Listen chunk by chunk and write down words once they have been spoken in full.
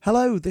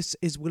Hello, this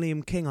is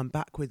William King. I'm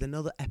back with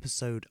another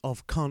episode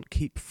of Can't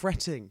Keep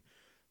Fretting.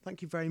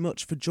 Thank you very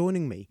much for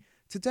joining me.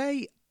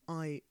 Today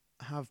I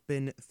have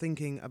been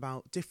thinking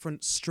about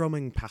different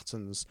strumming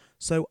patterns.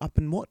 So I've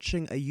been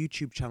watching a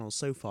YouTube channel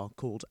so far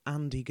called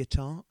Andy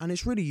Guitar, and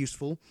it's really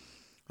useful.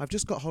 I've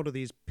just got hold of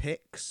these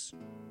picks.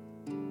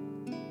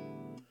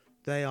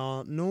 They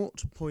are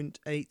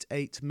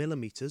 0.88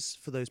 millimeters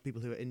for those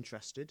people who are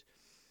interested,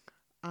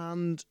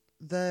 and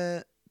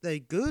they're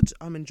good.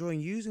 I'm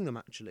enjoying using them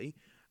actually.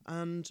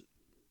 And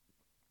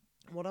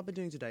what I've been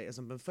doing today is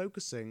I've been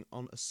focusing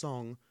on a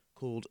song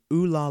called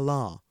Ooh La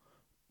La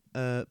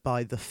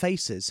by The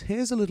Faces.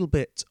 Here's a little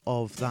bit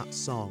of that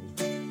song.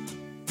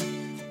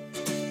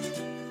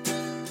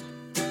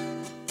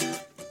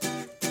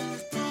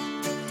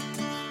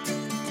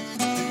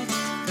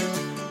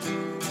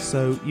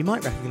 So you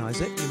might recognise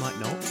it, you might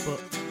not,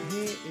 but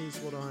here is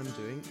what I'm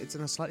doing. It's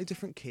in a slightly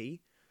different key,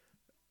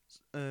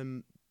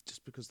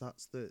 just because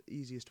that's the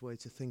easiest way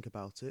to think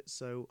about it.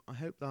 So I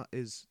hope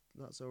that's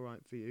all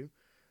right for you.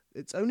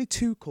 It's only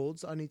 2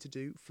 chords I need to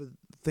do for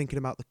thinking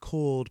about the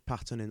chord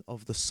pattern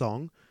of the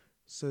song.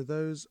 So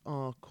those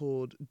are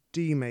chord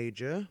D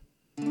major,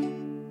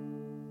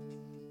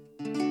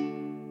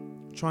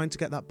 trying to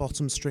get that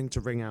bottom string to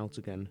ring out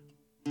again.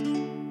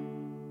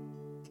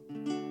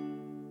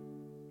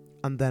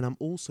 And then I'm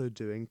also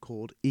doing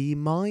chord E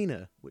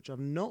minor, which I've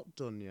not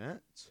done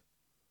yet.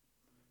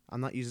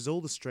 And that uses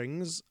all the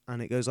strings,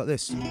 and it goes like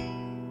this.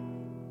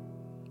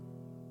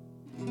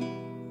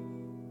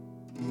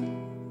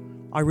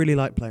 I really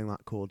like playing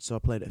that chord, so I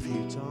played it a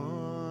few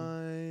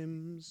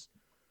times.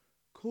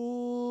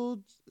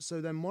 Chords.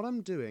 So then what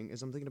I'm doing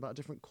is I'm thinking about a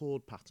different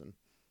chord pattern.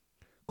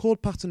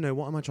 Chord pattern, no,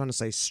 what am I trying to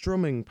say?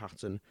 Strumming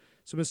pattern.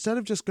 So instead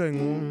of just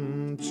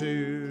going 1,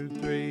 2,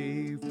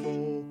 3,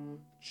 4,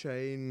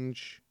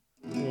 change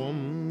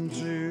 1,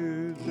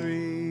 2,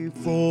 3,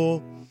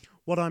 4.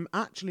 What I'm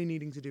actually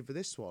needing to do for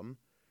this one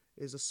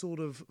is a sort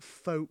of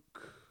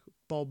folk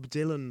Bob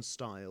Dylan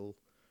style,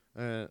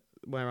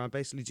 where I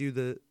basically do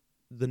the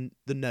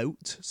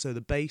note, so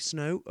the bass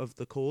note of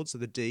the chord, so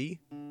the D,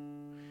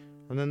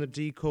 and then the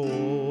D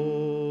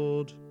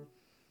chord.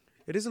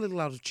 It is a little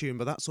out of tune,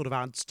 but that sort of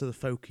adds to the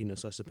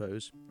folkiness, I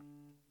suppose.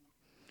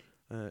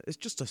 It's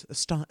just a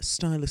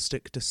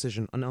stylistic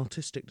decision, an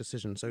artistic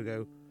decision. So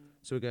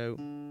we go.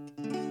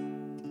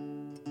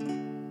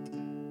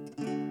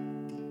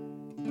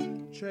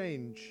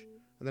 Change,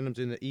 and then I'm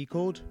doing the E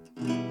chord.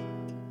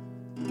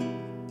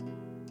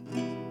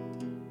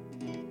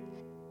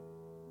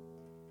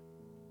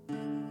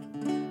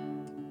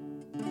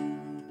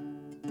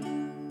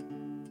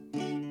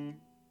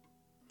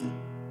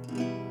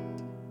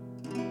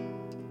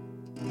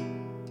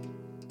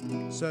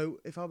 So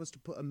if I was to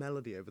put a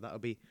melody over that, it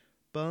would be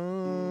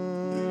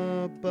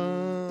ba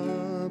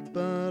ba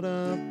ba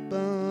da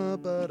ba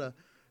ba da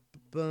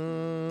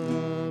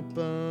ba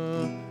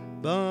ba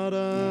ba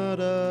da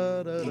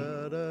da da da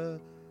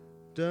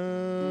da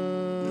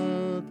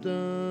da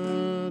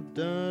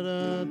da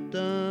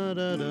da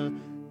da da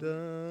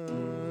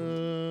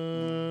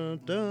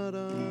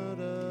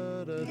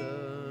da.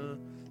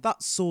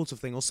 That sort of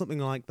thing, or something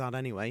like that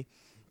anyway.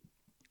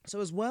 So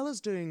as well as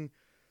doing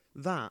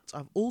that,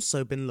 I've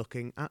also been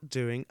looking at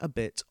doing a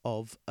bit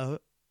of a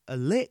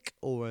lick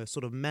or a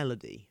sort of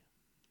melody.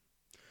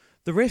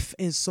 The riff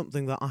is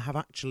something that I have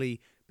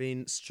actually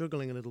been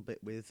struggling a little bit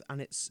with,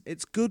 and it's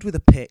good with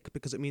a pick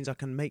because it means I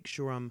can make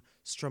sure I'm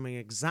strumming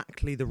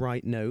exactly the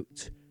right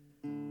note,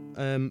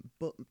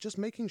 but just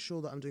making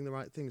sure that I'm doing the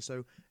right thing.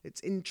 So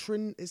it's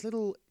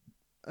little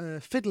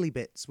fiddly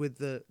bits with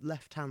the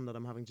left hand that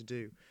I'm having to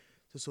do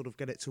to sort of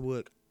get it to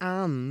work,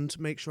 and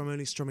make sure I'm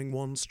only strumming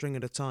one string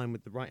at a time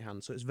with the right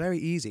hand. So it's very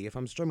easy. If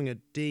I'm strumming a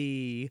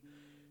D,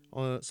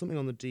 or something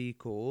on the D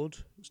chord,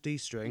 it's D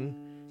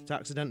string, to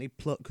accidentally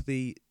pluck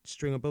the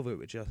string above it,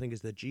 which I think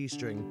is the G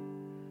string.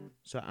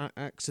 So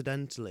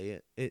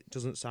accidentally, it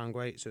doesn't sound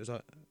great. So it's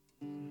like,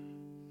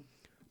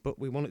 but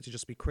we want it to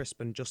just be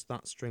crisp and just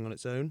that string on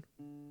its own,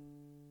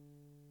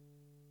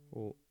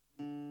 or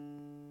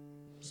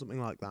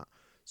something like that.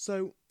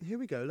 So here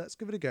we go. Let's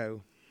give it a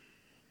go.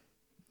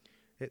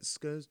 It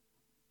goes.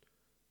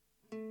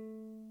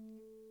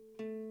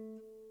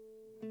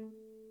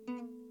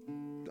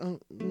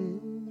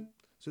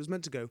 So it's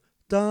meant to go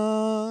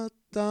da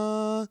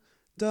da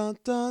da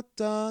da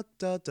da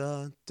da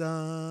da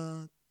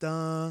da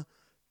da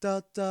da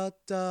da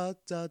da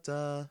da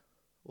da,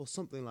 or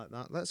something like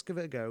that. Let's give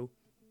it a go.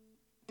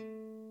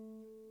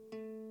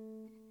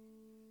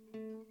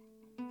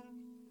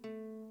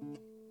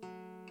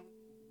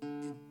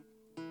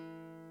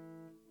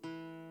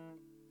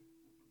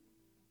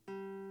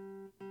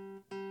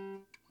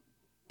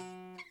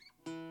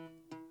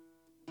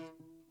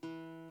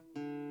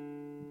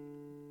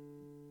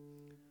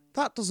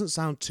 That doesn't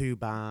sound too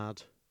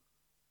bad.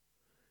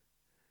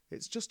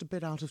 It's just a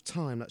bit out of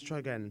time. Let's try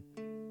again.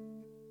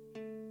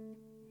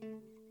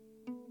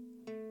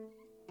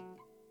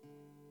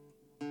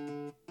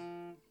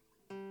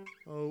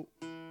 Oh.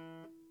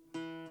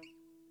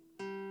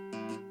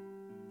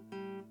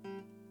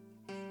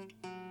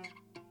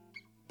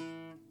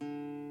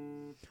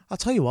 I'll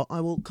tell you what,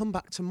 I will come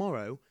back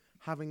tomorrow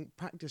having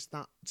practiced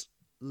that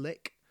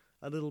lick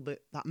a little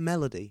bit, that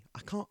melody. I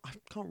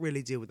can't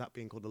really deal with that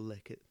being called a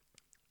lick.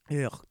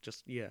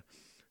 Yeah.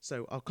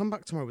 So I'll come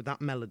back tomorrow with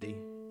that melody.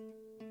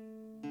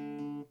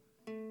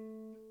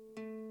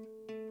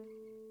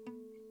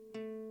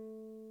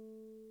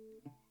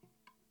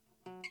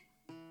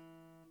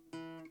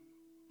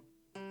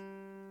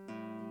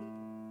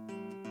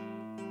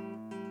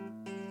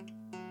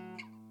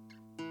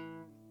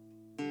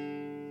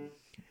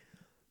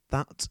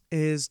 That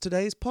is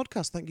today's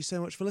podcast. Thank you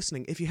so much for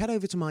listening. If you head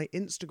over to my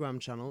Instagram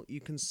channel, you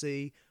can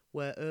see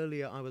where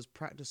earlier I was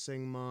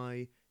practicing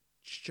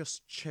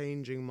just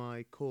changing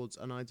my chords,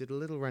 and I did a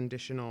little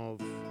rendition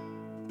of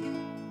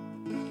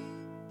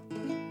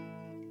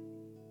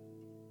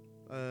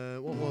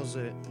what was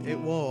it? It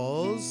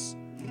was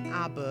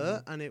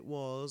ABBA, and it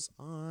was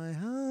I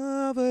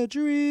Have a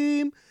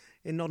Dream,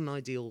 in not an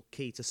ideal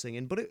key to sing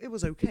in, but it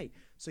was okay.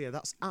 So yeah,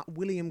 that's at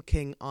William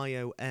King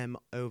IOM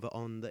over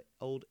on the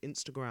old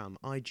Instagram,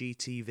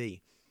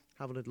 IGTV.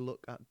 Have a little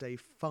look at day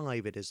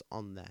 5, it is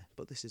on there.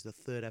 But this is the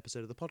 3rd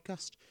episode of the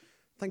podcast.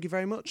 Thank you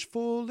very much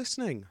for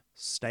listening.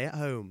 Stay at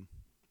home,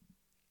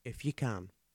 if you can.